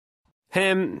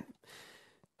Ham,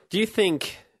 do you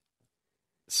think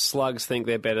slugs think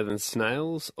they're better than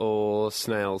snails, or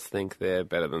snails think they're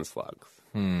better than slugs?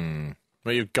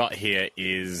 What you've got here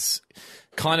is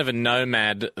kind of a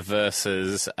nomad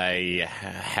versus a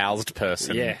housed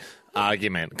person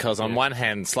argument. Because on one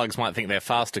hand, slugs might think they're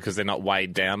faster because they're not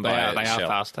weighed down by a They shell. are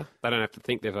faster. They don't have to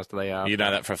think they're faster. They are. You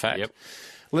know that for a fact? Yep.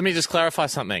 Let me just clarify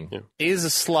something. Yeah. Is a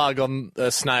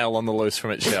snail on the loose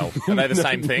from its shell? Are they the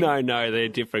same thing? No, they're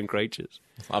different creatures.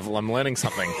 I'm learning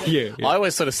something. Yeah. I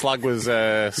always thought a slug was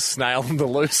a snail on the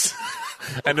loose.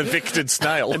 An evicted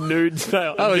snail. A nude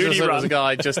snail. Oh, it was a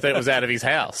guy just that was out of his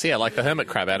house. Yeah, like the hermit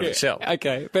crab out of its shell.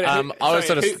 Okay. But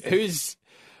who's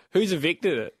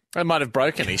evicted it? It might have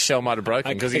broken. His shell might have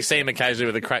broken because you see him occasionally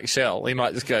with a cracked shell. He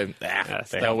might just go, the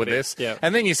hell with this. Yeah.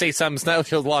 And then you see some snail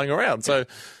shells lying around. So,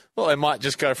 well, they might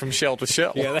just go from shell to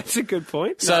shell. Yeah, that's a good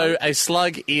point. So a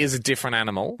slug is a different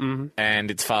animal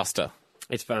and it's faster.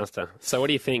 It's faster. So what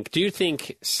do you think? Do you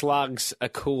think slugs are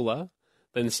cooler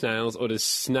than snails, or does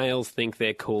snails think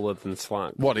they're cooler than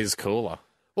slugs? What is cooler?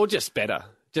 Well, just better.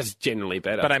 Just generally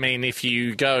better. But I mean, if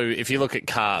you look at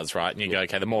cars, right, and you go,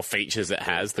 okay, the more features it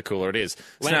has, the cooler it is.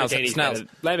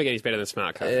 Lamborghini's better than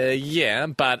smart cars. Yeah,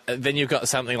 but then you've got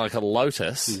something like a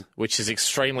Lotus, which is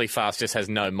extremely fast, just has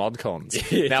no mod cons.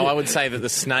 Now, I would say that the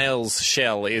snail's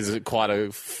shell is quite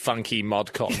a funky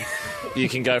mod con. You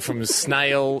can go from on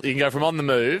the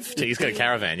move to, he's got a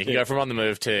caravan. You can go from on the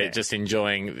move to just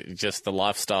enjoying just the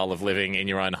lifestyle of living in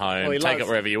your own home, take it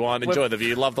wherever you want, enjoy the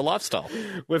view, love the lifestyle.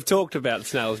 We've talked about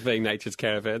snails being nature's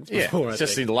caravans before,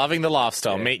 just loving the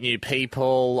lifestyle, meet new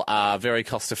people, very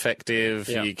cost effective.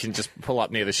 You can just pull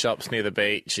up near the shops, near the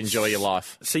beach, enjoy your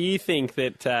life. So you think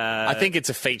that... I think it's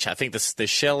a feature. I think the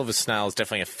shell of a snail is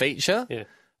definitely a feature. Yeah.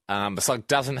 The slug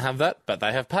doesn't have that, but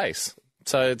they have pace.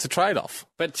 So it's a trade-off.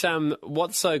 But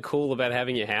what's so cool about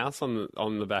having your house on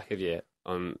the back of your...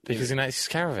 Because you're nature's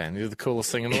caravan. You're the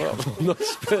coolest thing in the world.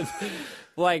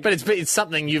 but it's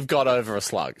something you've got over a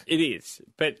slug. It is,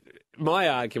 but... My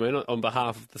argument on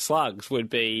behalf of the slugs would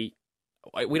be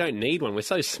we don't need one. We're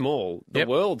so small. The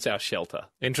world's our shelter.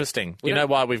 Interesting. You know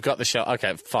why we've got the shell?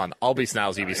 Okay, fine. I'll be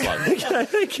snails, you be slugs.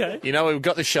 Okay. You know we've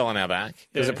got the shell on our back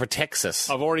because it protects us.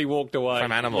 I've already walked away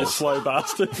from animals. You slow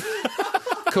bastard.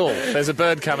 Cool. There's a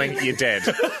bird coming. You're dead.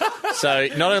 So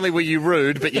not only were you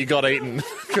rude, but you got eaten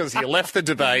because you left the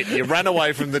debate. You ran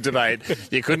away from the debate.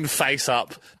 You couldn't face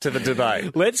up to the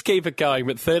debate. Let's keep it going.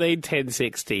 But 13, 10,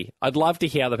 60. I'd love to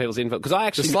hear other people's info because I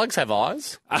actually. Do slugs have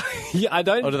eyes? I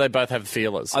don't. Or do they both have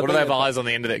feelers? Or do they have eyes on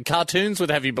the end of it? Cartoons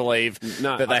would have you believe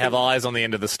that they have eyes on the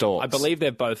end of the stalks. I believe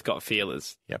they've both got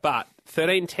feelers. Yep. But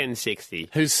 13, 10, 60.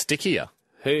 Who's stickier?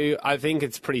 Who I think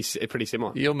it's pretty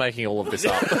similar. You're making all of this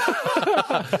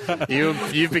up.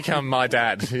 You've become my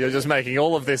dad. You're just making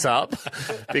all of this up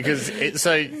because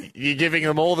so you're giving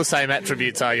them all the same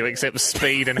attributes, are you? Except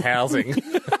speed and housing.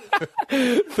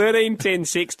 13, 10,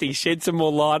 60. Shed some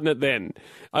more light on it then.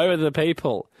 Over to the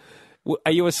people.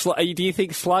 Do you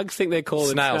think slugs think they're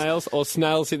cooler than snails, or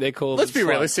snails think they're cooler? Let's than be slugs?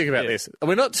 realistic about this.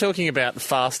 We're not talking about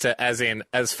faster, as in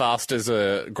as fast as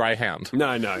a greyhound.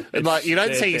 No. Like you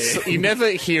never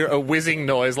hear a whizzing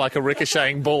noise like a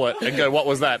ricocheting bullet and go, "What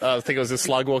was that?" Oh, I think it was a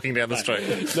slug walking down the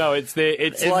street. No, it's there.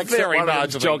 It's like very one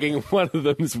of them's jogging, one of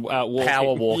them's walking.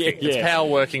 Power walking. Yeah. It's power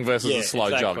working versus a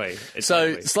slow jog. Exactly.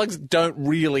 So slugs don't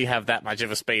really have that much of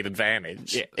a speed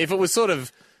advantage. Yeah. If it was sort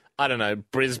of, I don't know,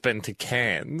 Brisbane to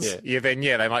Cairns, then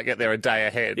they might get there a day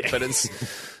ahead. Yeah. But it's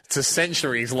a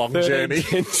centuries-long journey.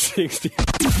 60.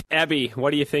 Abby,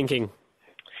 what are you thinking?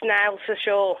 Snails for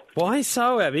sure. Why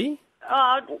so, Abby?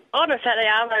 Oh, on a Saturday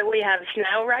Arvo, we have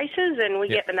snail races, and we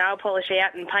get the nail polish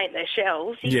out and paint their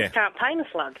shells. You just can't paint a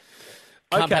slug.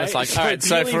 Can't paint a slug. All right,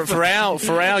 so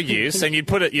for our use, and you'd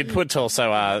put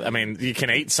also, I mean, you can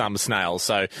eat some snails.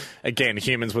 So again,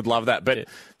 humans would love that, but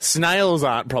snails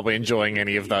aren't probably enjoying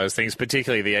any of those things,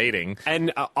 particularly the eating.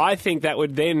 And I think that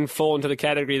would then fall into the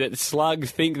category that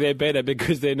slugs think they're better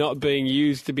because they're not being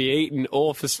used to be eaten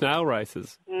or for snail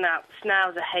races. No,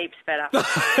 snails are heaps better.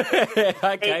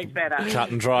 Okay. Heaps better.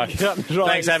 Cut and dry.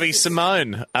 Thanks, Abby.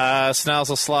 Simone, snails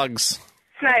or slugs?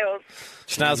 Snails.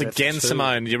 Snails again,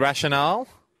 Simone. Your rationale?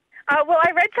 Well,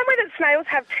 I read somewhere that snails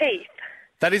have teeth.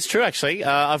 That is true, actually.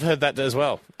 I've heard that as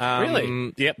well.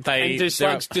 Really? Yep. And do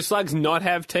slugs not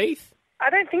have teeth? I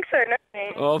don't think so, no.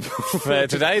 Oh. For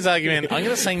today's argument, I'm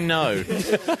going to say no.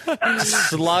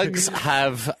 Slugs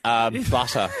have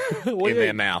butter in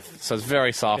their mouth, so it's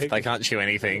very soft. They can't chew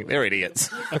anything. They're idiots.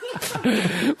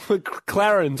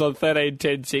 Clarence on 13,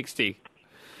 10, 60.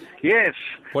 Yes.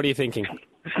 What are you thinking?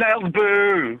 Snails,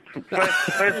 boo.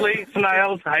 Firstly,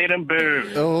 snails, hate them,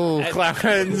 boo. Oh,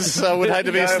 Clarence, I would hate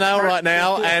to be a snail right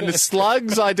now. And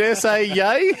Slugs, I dare say,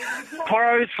 yay?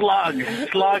 Pro Slug.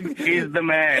 Slug is the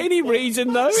man. Any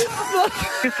reason, though?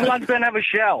 Because slugs don't have a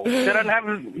shell. They don't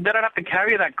have to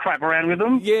carry that crap around with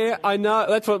them. Yeah, I know.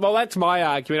 That's my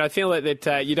argument. I feel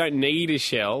that you don't need a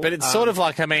shell. But it's sort of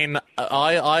like, I mean,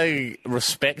 I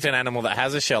respect an animal that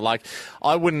has a shell. Like,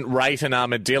 I wouldn't rate an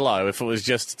armadillo if it was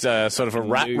just sort of a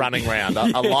rat running around.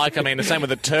 I mean, the same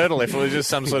with a turtle if it was just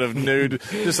some sort of nude,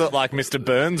 just like Mr.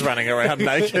 Burns running around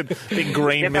naked, big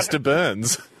green Mr.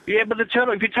 Burns. Yeah, but the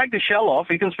turtle, if you take the shell off,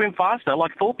 he can swim faster,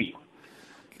 like Thorpe.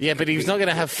 Yeah, but he's not going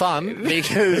to have fun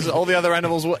because all the other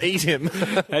animals will eat him.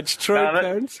 That's true,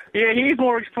 Clarence. Yeah, he's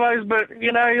more exposed, but,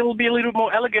 he'll be a little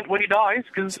more elegant when he dies.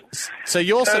 So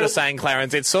you're sort of saying,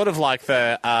 Clarence, it's sort of like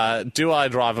the, do I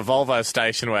drive a Volvo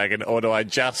station wagon or do I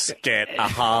just get a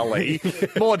Harley?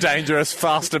 More dangerous,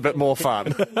 faster, but more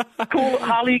fun.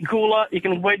 Harley, cooler. You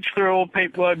can wedge through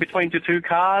between the two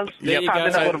cars.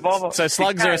 Go. So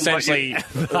slugs are essentially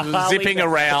zipping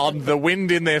around, the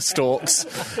wind in their stalks,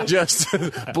 just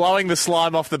blowing the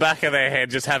slime off the back of their head,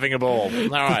 just having a ball. All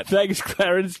right. Thanks,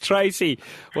 Clarence. Tracy,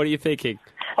 what are you thinking?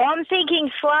 I'm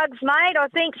thinking slugs, mate. I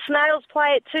think snails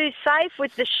play it too safe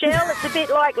with the shell. It's a bit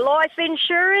like life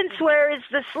insurance, whereas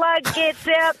the slug gets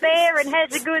out there and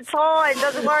has a good time,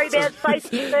 doesn't worry about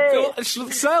safety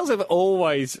first. Snails have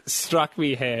always struck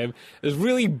me, Ham, as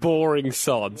really boring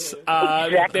sods.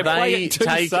 Exactly. They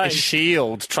take a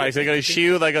shield, Tracy. They got a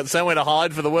shield. They got somewhere to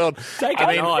hide for the world.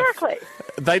 Exactly.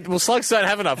 Slugs don't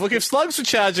have enough. Look, if slugs were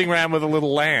charging around with a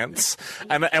little lance,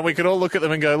 and we could all look at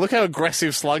them and go, look how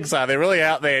aggressive slugs are. They're really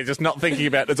out there just not thinking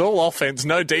about it. It's all offense,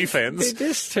 no defense.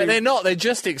 They're not. They're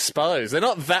just exposed. They're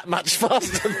not that much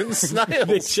faster than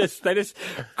snails. They're just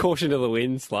caution to the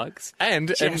wind, slugs. And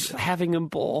having a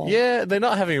ball. Yeah, they're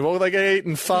not having a ball. They get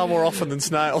eaten far more often than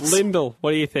snails. Lyndall,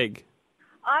 what do you think?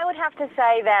 I would have to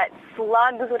say that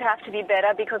slugs would have to be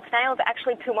better because snails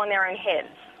actually poo on their own heads.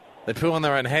 They poo on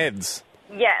their own heads?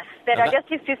 Yes, their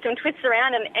digestive system twists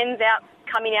around and ends out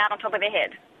coming out on top of their head.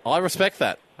 I respect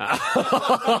that.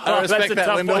 I respect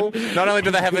that, Lyndall. Not only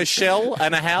do they have a shell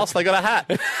and a house, they got a hat.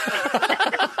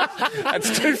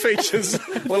 That's two features.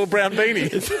 Little brown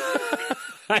beanie.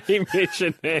 Hamish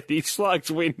and Andy, slugs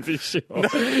win for sure.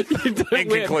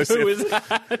 Inconclusive. Who is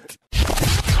that?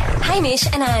 Hamish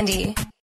and Andy.